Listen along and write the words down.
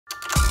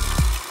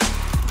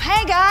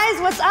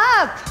what's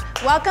up?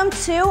 Welcome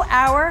to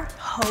our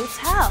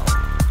hotel.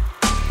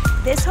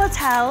 This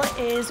hotel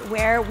is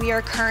where we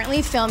are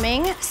currently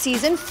filming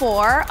season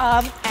 4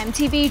 of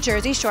MTV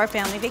Jersey Shore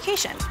Family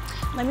Vacation.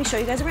 Let me show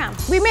you guys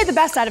around. We made the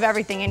best out of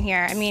everything in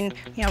here. I mean,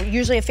 you know,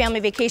 usually a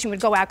family vacation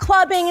would go out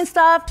clubbing and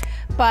stuff,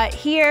 but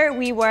here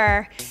we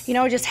were, you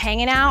know, just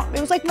hanging out. It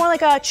was like more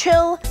like a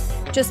chill,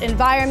 just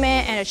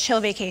environment and a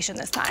chill vacation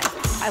this time.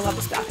 I love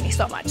this balcony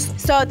so much.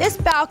 So this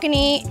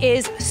balcony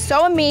is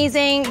so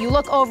amazing. You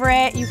look over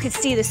it, you can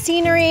see the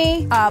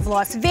scenery of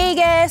Las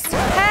Vegas.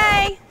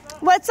 Hey,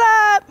 what's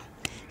up?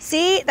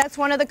 See, that's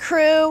one of the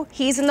crew.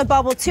 He's in the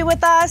bubble too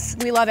with us.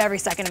 We love every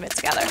second of it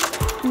together.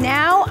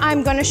 Now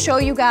I'm gonna show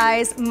you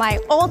guys my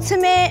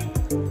ultimate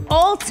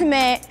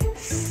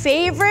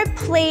favorite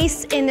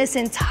place in this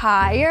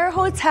entire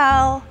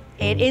hotel.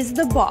 It is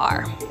the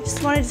bar.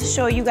 Just wanted to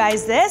show you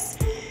guys this.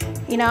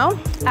 You know,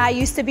 I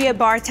used to be a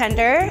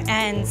bartender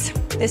and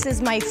this is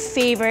my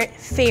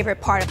favorite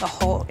part of the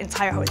whole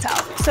entire hotel.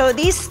 So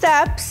these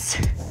steps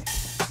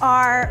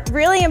are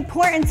really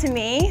important to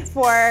me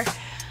for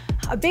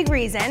a big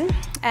reason,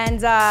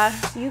 and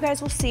you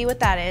guys will see what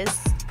that is.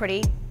 It's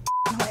pretty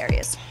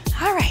hilarious.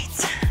 All right,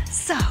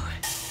 so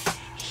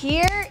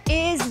here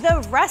is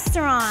the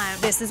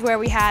restaurant. This is where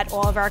we had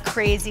all of our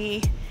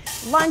crazy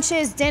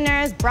lunches,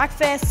 dinners,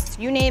 breakfasts,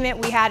 you name it,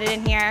 we had it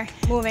in here.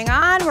 Moving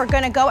on, we're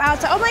gonna go out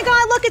to, oh my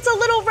God, look, it's a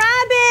little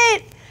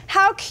rabbit.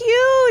 How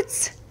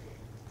cute.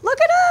 Look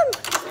at him.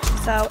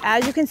 So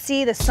as you can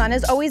see, the sun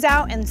is always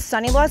out in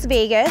sunny Las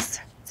Vegas.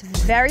 It's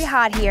very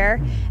hot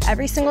here.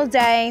 Every single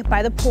day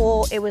by the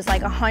pool, it was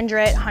like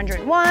 100,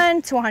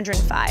 101 to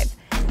 105.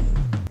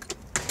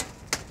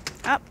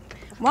 Oh,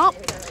 well,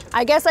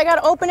 I guess I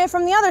gotta open it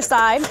from the other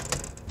side.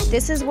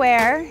 This is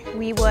where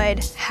we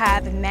would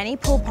have many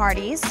pool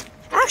parties.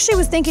 I actually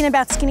was thinking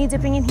about skinny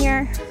dipping in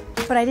here,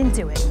 but I didn't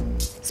do it.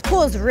 This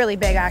pool is really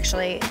big,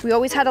 actually. We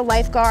always had a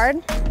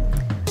lifeguard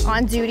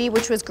on duty,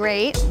 which was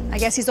great. I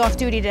guess he's off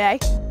duty today.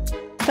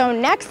 So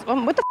next,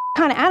 what the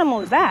kind of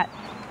animal is that?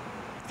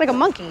 It's like a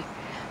monkey.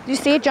 Did you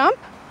see it jump?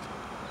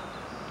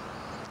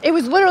 It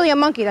was literally a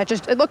monkey that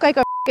just, it looked like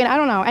a I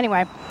don't know,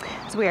 anyway,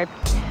 it's weird.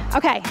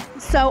 Okay,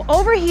 so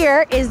over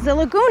here is the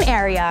lagoon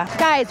area.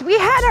 Guys, we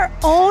had our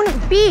own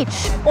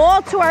beach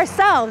all to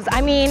ourselves.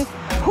 I mean,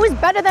 who's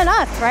better than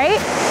us, right?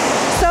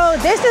 So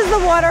this is the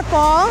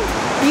waterfall,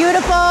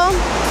 beautiful,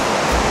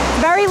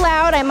 very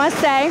loud, I must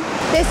say.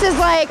 This is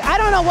like, I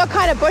don't know what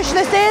kind of bush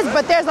this is,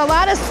 but there's a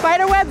lot of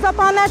spider webs up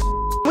on that.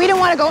 We didn't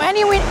want to go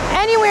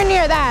anywhere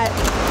near that.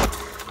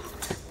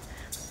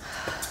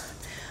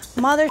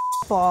 Mother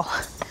ball.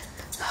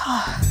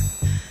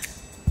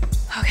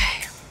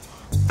 Okay.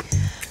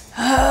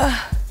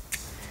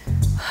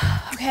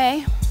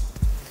 Okay.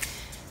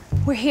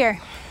 We're here.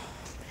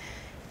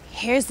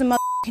 Here's the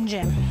motherfucking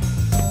gym.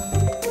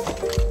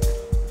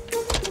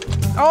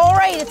 All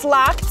right, it's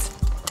locked.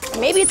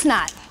 Maybe it's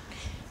not.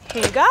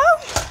 Here you go.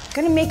 I'm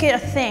gonna make it a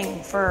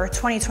thing for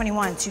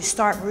 2021 to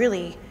start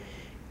really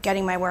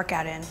getting my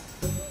workout in.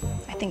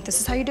 I think this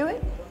is how you do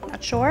it.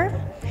 Not sure.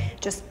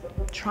 Just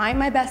trying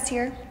my best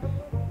here.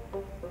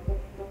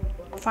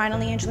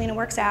 Finally, Angelina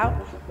works out.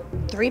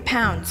 3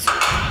 pounds.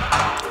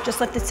 Just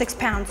lifted 6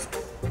 pounds.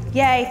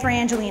 Yay for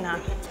Angelina.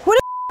 What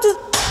the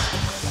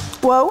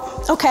Whoa,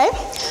 okay.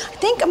 I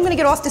think I'm gonna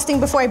get off this thing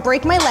before I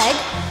break my leg.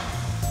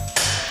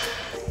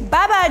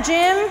 Bye-bye,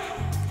 gym.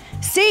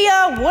 See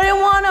ya,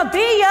 wouldn't wanna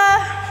be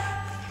ya.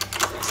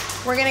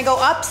 We're gonna go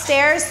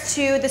upstairs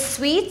to the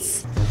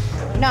suites.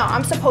 No,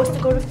 I'm supposed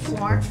to go to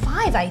floor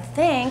 5, I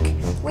think.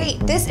 Wait,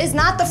 this is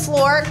not the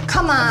floor.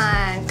 Come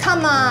on,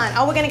 come on.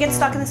 Oh, we're gonna get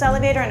stuck in this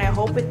elevator, and I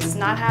hope it does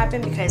not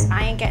happen because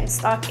I ain't getting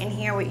stuck in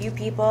here with you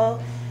people.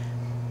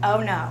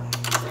 Oh no.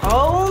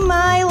 Oh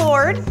my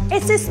Lord.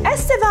 It's this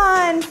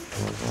Esteban.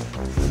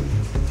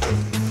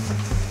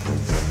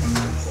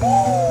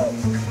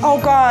 Oh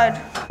God.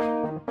 I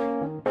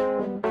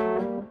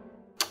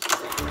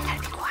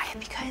gotta be quiet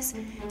because,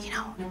 you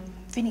know,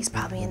 Vinny's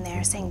probably in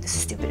there saying the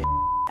stupidest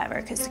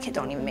ever because the kid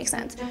don't even make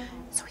sense.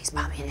 So he's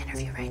probably in an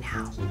interview right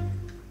now.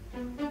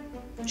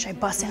 Should I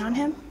bust in on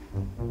him?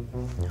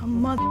 Oh,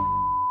 mother.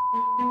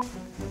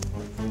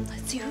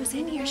 Let's see who's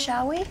in here,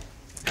 shall we?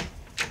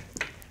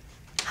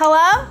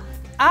 Hello?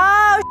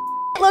 Oh,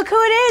 look who it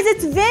is.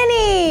 It's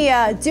Vinny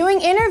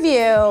doing interview.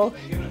 Are you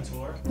giving a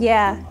tour?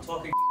 Yeah. I'm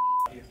talking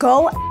you.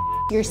 Go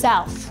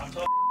yourself. I'm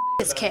talking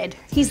This kid.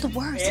 He's the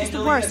worst. He's the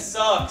Angelina worst.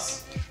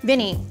 sucks.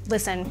 Vinny,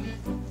 listen.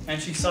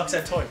 And she sucks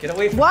at toy. Get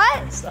away from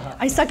What? me. Stop.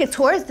 I suck at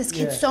tours? This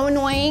kid's so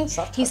annoying.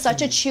 Stop He's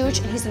such a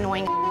chooch and he's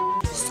annoying.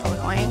 So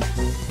annoying.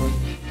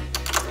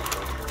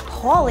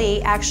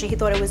 Pauly actually, he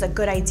thought it was a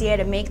good idea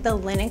to make the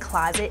linen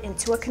closet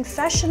into a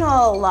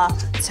confessional.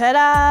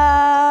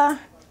 Ta-da!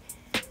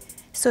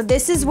 So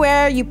this is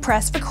where you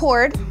press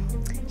record.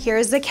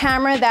 Here's the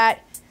camera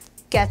that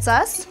gets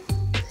us.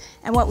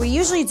 And what we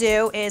usually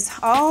do is,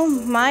 oh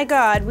my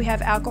God, we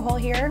have alcohol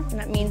here. And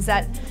that means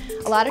that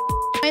a lot of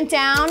went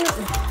down.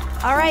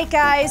 All right,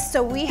 guys,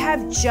 so we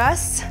have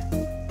just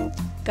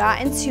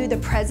gotten to the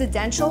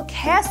presidential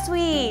cast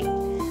suite.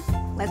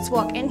 let's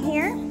walk in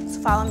here. So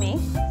follow me.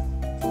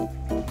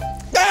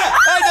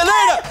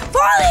 Angelina!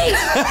 Pauly!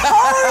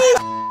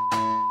 Holy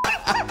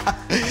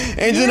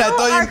Angelina, you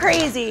are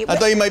crazy. I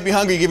thought you might be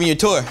hungry giving you a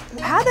tour.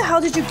 How the hell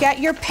did you get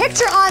your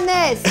picture on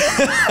this?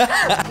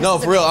 No,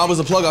 for real, I was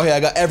a plug out here. I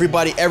got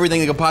everything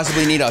they could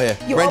possibly need out here.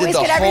 You Rented always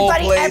the get whole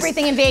everybody place.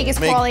 everything in Vegas,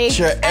 Pauly. Make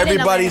sure And in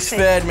everybody's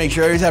Atlantic fed, make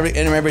sure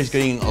everybody's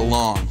getting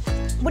along.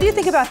 What do you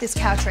think about this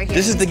couch right here?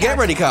 This is the Get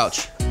Ready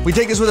couch. We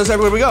take this with us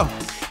everywhere we go.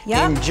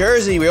 Yep. In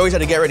Jersey, we always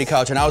had a Get Ready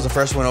couch, and I was the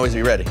first one to always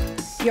be ready.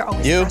 You're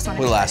always You the first one.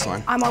 were the last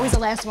one. I'm always the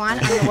last one.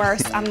 I'm the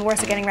worst. I'm the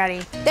worst at getting ready.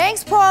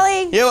 Thanks,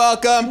 Pauly. You're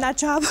welcome. Nut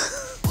job.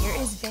 Here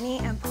is Vinny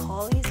and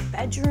Pauly's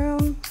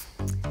bedroom.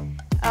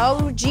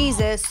 Oh,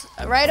 Jesus.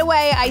 Right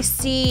away, I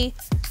see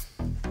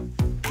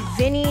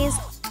Vinny's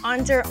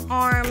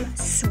underarm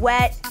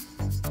sweat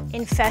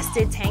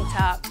infested tank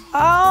top.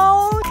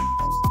 Oh,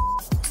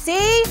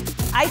 see?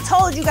 I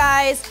told you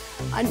guys,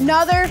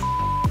 another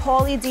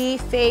Pauly D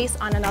face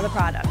on another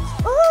product.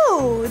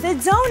 Ooh, the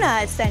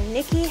donuts that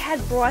Nikki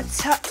had brought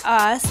to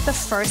us the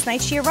first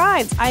night she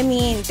arrived. I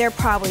mean, they're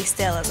probably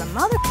still as a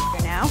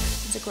motherfucker now.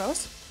 Is it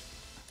gross?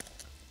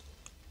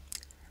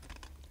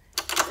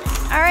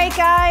 All right,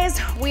 guys,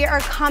 we are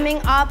coming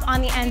up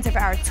on the end of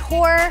our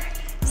tour.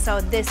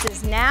 So this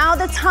is now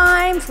the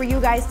time for you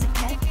guys to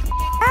get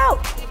out.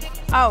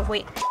 Oh,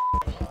 wait.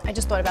 I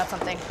just thought about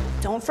something.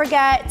 Don't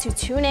forget to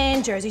tune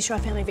in. Jersey Shore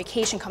Family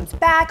Vacation comes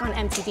back on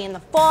MTV in the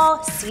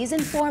fall. Season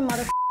 4,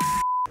 mother.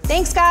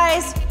 Thanks,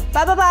 guys.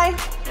 Bye, bye, bye.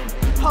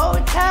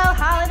 Hotel,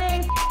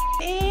 holiday,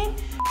 in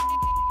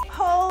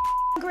whole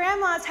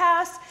grandma's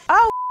house.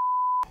 Oh.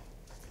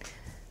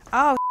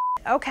 Oh,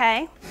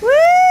 okay. Woo!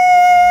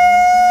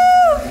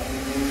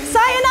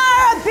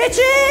 Sayonara,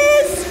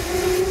 bitches!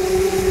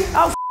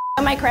 Oh,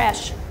 I might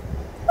crash.